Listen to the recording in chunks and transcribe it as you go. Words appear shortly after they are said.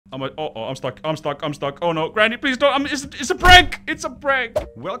I'm stuck. Oh no, Granny, please don't. It's a prank. It's a prank.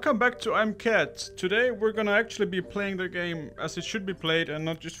 Welcome back to I'm Cat. Today we're gonna actually be playing the game as it should be played and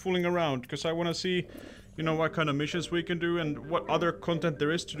not just fooling around. Because I want to see, you know, what kind of missions we can do and what other content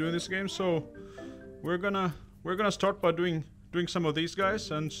there is to do in this game. So we're gonna start by doing some of these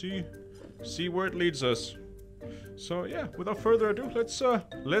guys and see where it leads us. So yeah, without further ado,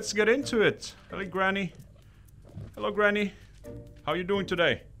 let's get into it. Hello, Granny. Hello, Granny. How you doing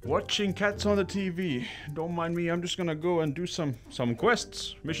today? Watching cats on the TV. Don't mind me, I'm just gonna go and do some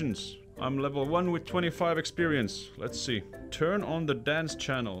quests, missions. I'm level 1 with 25 experience. Let's see. Turn on the dance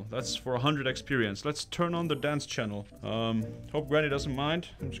channel. That's for 100 experience. Let's turn on the dance channel. Hope Granny doesn't mind.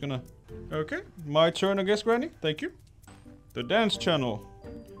 I'm just gonna... Okay, my turn I guess, Granny. Thank you. The dance channel.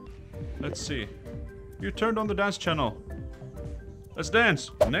 Let's see. You turned on the dance channel. Let's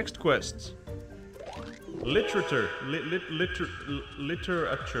dance. Next quest. Literature. Literature.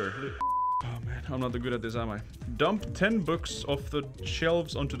 Oh man, I'm not that good at this, am I? Dump 10 books off the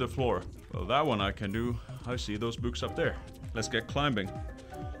shelves onto the floor. Well, that one I can do. I see those books up there. Let's get climbing.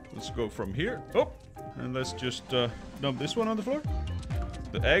 Let's go from here. Oh! And let's just dump this one on the floor.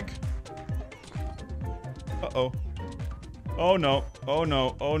 The egg. Uh-oh. Oh no. Oh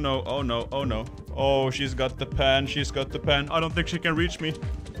no. Oh no. Oh no. Oh no. Oh, she's got the pan. She's got the pan. I don't think she can reach me.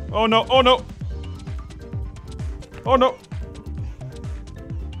 Oh no. Oh no. Oh no.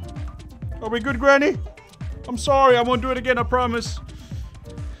 Are we good, Granny? I'm sorry. I won't do it again. I promise.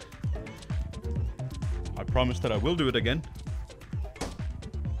 I promise that I will do it again.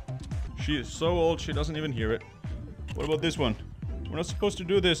 She is so old she doesn't even hear it. What about this one? We're not supposed to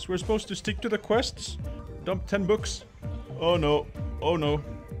do this. We're supposed to stick to the quests. Dump 10 books. Oh no. Oh no.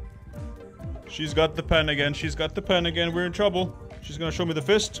 She's got the pen again. She's got the pen again. We're in trouble. She's gonna show me the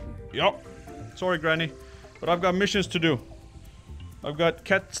fist. Yup. Sorry, Granny. But I've got missions to do. I've got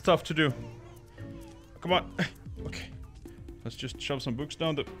cat stuff to do. Come on. Okay. Let's just shove some books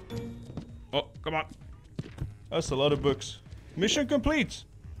down the... Oh, come on. That's a lot of books. Mission complete.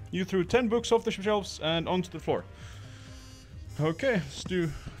 You threw 10 books off the shelves and onto the floor. Okay, let's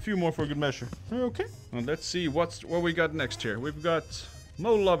do a few more for good measure. Okay. And let's see what we got next here. We've got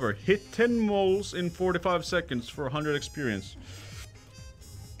Mole Lover. Hit 10 moles in 45 seconds for 100 experience.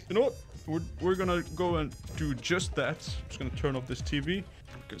 You know what? We're gonna go and do just that. I'm just gonna turn off this TV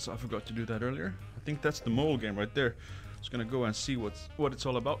because I forgot to do that earlier. I think that's the mole game right there. Just gonna go and see what it's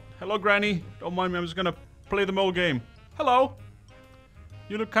all about. Hello, Granny. Don't mind me. I'm just gonna play the mole game. Hello.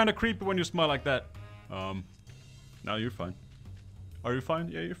 You look kind of creepy when you smile like that. Now you're fine. Are you fine?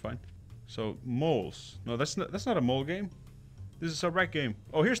 Yeah, you're fine. So moles. No, that's not a mole game. This is a rat game.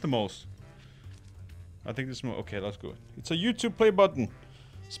 Oh, here's the moles. I think this is okay. Let's go. It's a YouTube play button.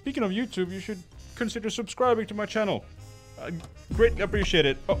 Speaking of YouTube, you should consider subscribing to my channel. I greatly appreciate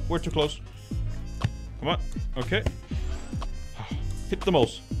it. Oh, we're too close. Come on. Okay. Hit the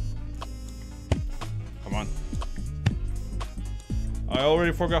moles. Come on. I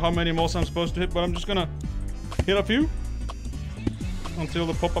already forgot how many moles I'm supposed to hit, but I'm just gonna hit a few until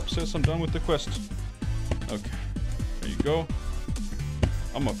the pop-up says I'm done with the quest. Okay. There you go.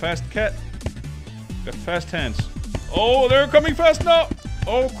 I'm a fast cat. Got fast hands. Oh, they're coming fast now!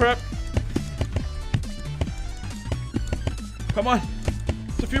 Oh crap. Come on.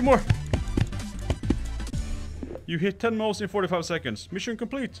 It's a few more. You hit 10 moles in 45 seconds. Mission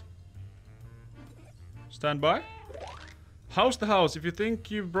complete. Stand by. House the house. If you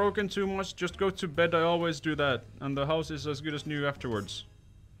think you've broken too much, just go to bed. I always do that. And the house is as good as new afterwards.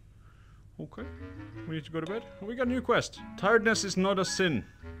 Okay. We need to go to bed. We got a new quest. Tiredness is not a sin.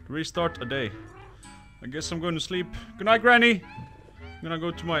 Restart a day. I guess I'm going to sleep. Good night, Granny. I'm gonna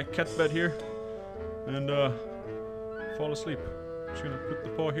go to my cat bed here and fall asleep. Just gonna put the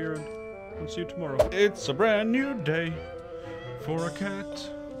paw here and see you tomorrow. It's a brand new day for a cat.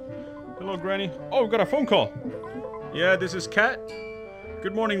 Hello, Granny. Oh, we got a phone call. Yeah, this is Cat.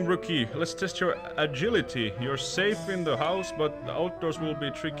 Good morning, rookie. Let's test your agility. You're safe in the house, but the outdoors will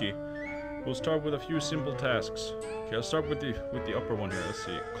be tricky. We'll start with a few simple tasks. Okay, I'll start with the upper one here. Let's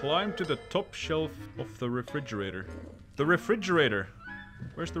see. Climb to the top shelf of the refrigerator. The refrigerator.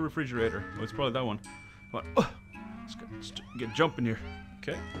 Where's the refrigerator? Oh, it's probably that one. Come on. Let's get jumping here.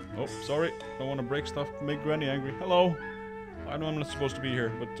 Okay. Oh, sorry. Don't want to break stuff. Make Granny angry. Hello. I know I'm not supposed to be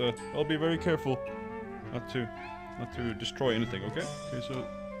here, but I'll be very careful not to destroy anything. Okay. Okay. So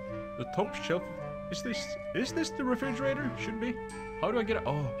the top shelf. Is this the refrigerator? Should be. How do I get it?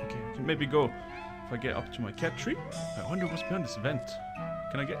 Oh, okay. I can maybe go if I get up to my cat tree. I wonder what's behind this vent.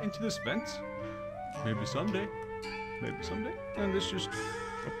 Can I get into this vent? Maybe someday. Maybe someday. And let's just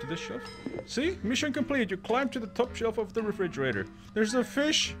Up to this shelf. See? Mission complete. You climb to the top shelf of the refrigerator. There's a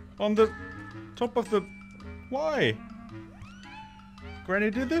fish on the top of the... Why?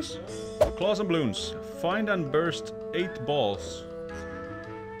 Granny did this? Claws and balloons. Find and burst 8 balls.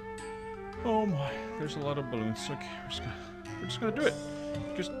 Oh my. There's a lot of balloons. Okay, we're just gonna do it.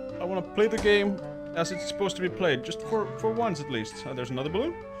 Because I want to play the game as it's supposed to be played. Just for once at least. Oh, there's another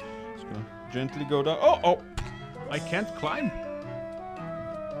balloon. Just gonna gently go down. Oh! I can't climb.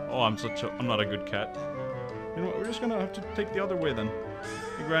 Oh, I'm not a good cat. You know what? We're just gonna have to take the other way then.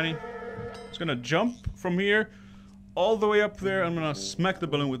 Hey, Granny. Just gonna jump from here all the way up there. I'm gonna smack the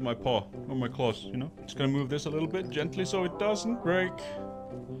balloon with my paw or my claws. You know. Just gonna move this a little bit gently so it doesn't break.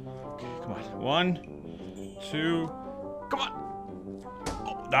 Okay, come on. 1, 2. Come on.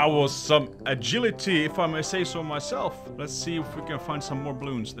 Oh, that was some agility, if I may say so myself. Let's see if we can find some more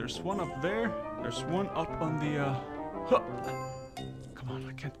balloons. There's one up there. There's one up on the. Come on,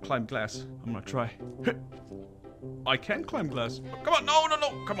 I can't climb glass. I'm gonna try. I can climb glass. Oh, come on,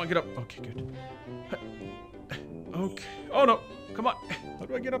 no. Come on, get up. Okay, good. Okay. Oh, no. Come on. How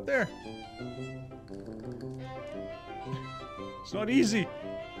do I get up there? It's not easy.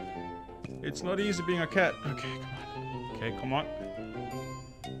 It's not easy being a cat. Okay, come on. Okay, come on.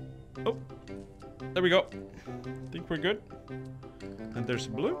 Oh. There we go. Think we're good. And there's a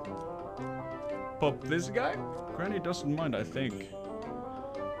balloon. Pop this guy. Granny doesn't mind, I think.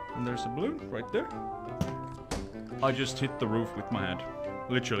 And there's a balloon right there. I just hit the roof with my hand.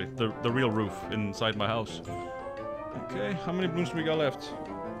 Literally, the real roof inside my house. Okay, how many balloons we got left?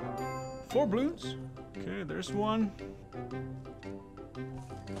 4 balloons. Okay, there's one.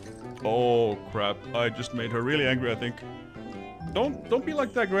 Oh crap! I just made her really angry. I think. Don't be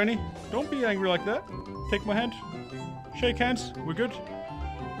like that, Granny. Don't be angry like that. Take my hand. Shake hands. We're good.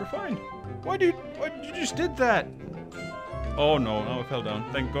 We're fine. Why did you just did that? Oh no! Now I fell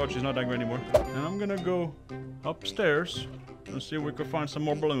down. Thank God she's not angry anymore. And I'm gonna go upstairs and see if we can find some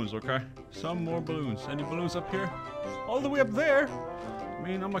more balloons. Okay? Some more balloons. Any balloons up here? All the way up there. I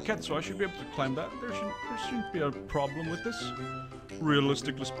mean, I'm a cat, so I should be able to climb that. There shouldn't be a problem with this.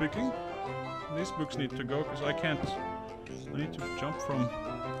 Realistically speaking. These books need to go, because I can't. I need to jump from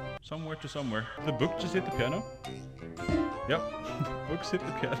somewhere to somewhere. The book just hit the piano? Yep. Books hit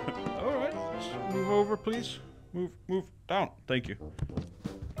the piano. Alright. Move over, please. Move down. Thank you.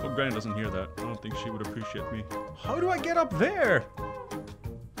 Oh, Granny doesn't hear that. I don't think she would appreciate me. How do I get up there?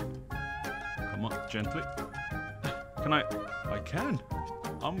 Come on, gently. Can I? I can.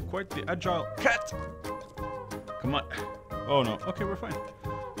 I'm quite the agile cat. Come on. Oh no. Okay, we're fine.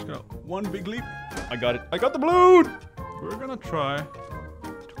 Just gonna one big leap. I got it. I got the balloon. We're gonna try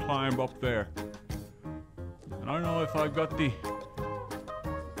to climb up there. And I don't know if I've got the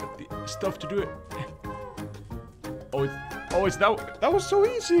stuff to do it. Oh, it's that. That was so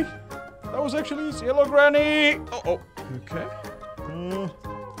easy. That was actually easy. Hello, Granny. Oh. Okay. Oh,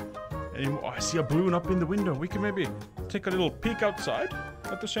 I see a balloon up in the window. We can maybe take a little peek outside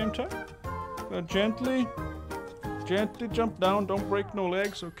at the same time. Gently jump down. Don't break no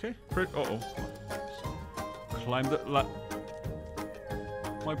legs. Okay. Climb the.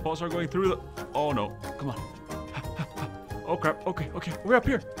 My paws are going through the. Oh no! Come on. Oh crap! Okay. We're up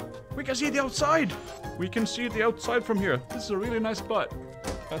here. We can see the outside. We can see the outside from here. This is a really nice spot.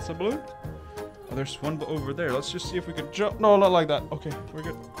 That's a balloon. Oh, there's one over there. Let's just see if we can jump. No, not like that. Okay, we're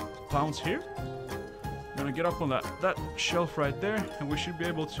good. Pounds here. I'm gonna get up on that shelf right there, and we should be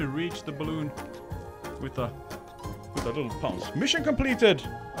able to reach the balloon with a little pounce. Mission completed.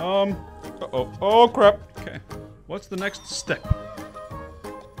 Oh crap. Okay. What's the next step?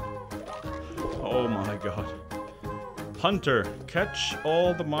 Oh my god. Hunter, catch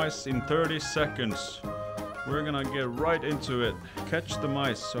all the mice in 30 seconds. We're gonna get right into it. Catch the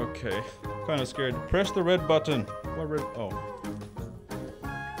mice. Okay. Kinda scared. Press the red button. What red? Oh.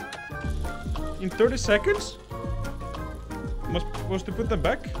 In 30 seconds? Supposed to put them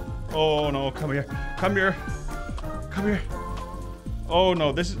back? Oh no, come here. Come here. Oh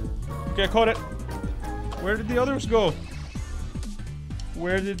no, this is... Okay, I caught it. Where did the others go?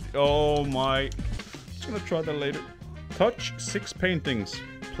 Oh my... Just gonna try that later. Touch 6 paintings.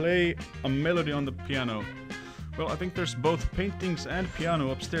 Play a melody on the piano. Well, I think there's both paintings and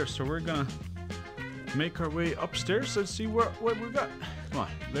piano upstairs, so we're gonna make our way upstairs and see what we got. Come on,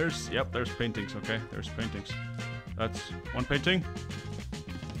 there's paintings, okay? There's paintings. That's 1 painting.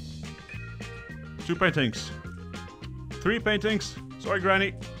 2 paintings. 3 paintings. Sorry,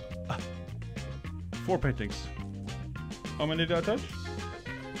 Granny. 4 paintings. How many did I touch?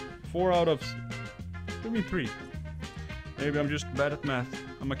 4 out of... What do you mean 3? Maybe I'm just bad at math.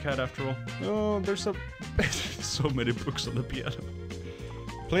 I'm a cat after all. Oh, there's so many books on the piano.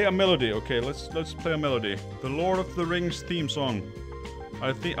 Play a melody. Okay, let's play a melody. The Lord of the Rings theme song.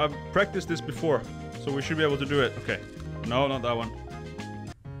 I think I've practiced this before, so we should be able to do it. Okay. No, not that one.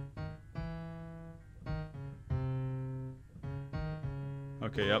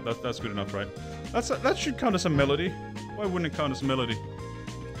 Okay, yeah, that's good enough, right? That should count as a melody. Why wouldn't it count as a melody?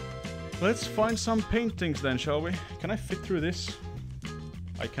 Let's find some paintings then, shall we? Can I fit through this?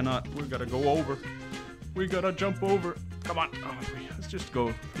 I cannot. We gotta go over. We gotta jump over. Come on. Oh, let's just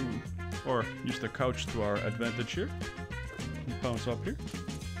go through, or use the couch to our advantage here. And bounce up here.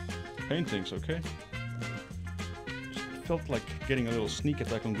 Paintings, okay. Just felt like getting a little sneak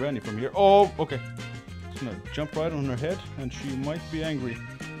attack on Granny from here. Oh, okay. Just gonna jump right on her head, and she might be angry.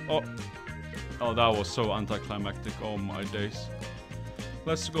 Oh. Oh, that was so anticlimactic. Oh my days.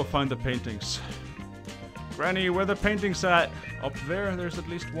 Let's go find the paintings. Granny, where the paintings at? Up there, there's at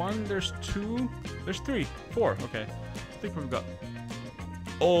least one, there's two, there's three, four, okay. I think we've got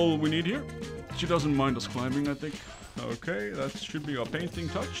all we need here. She doesn't mind us climbing, I think. Okay, that should be a painting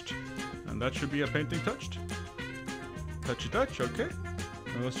touched. And that should be a painting touched. Touchy touch, okay.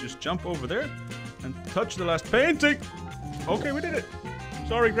 Now let's just jump over there and touch the last painting. Okay, we did it.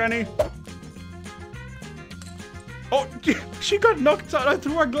 Sorry, Granny. Oh, she got knocked out. I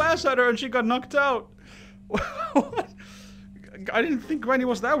threw a glass at her and she got knocked out. What? I didn't think Granny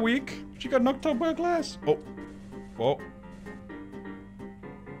was that weak. She got knocked out by a glass. Oh. Oh.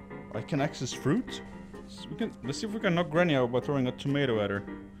 I can access fruit? So let's see if we can knock Granny out by throwing a tomato at her.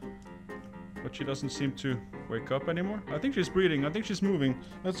 But she doesn't seem to wake up anymore. I think she's breathing. I think she's moving.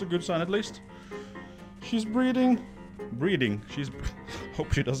 That's a good sign at least. She's breathing. Breathing. She's...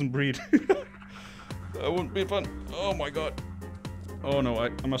 Hope she doesn't breathe. That won't be fun. Oh my god. Oh no,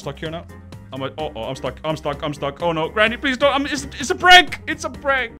 am I stuck here now? I'm stuck. I'm stuck. Oh no, Granny, please don't. It's a prank. It's a prank.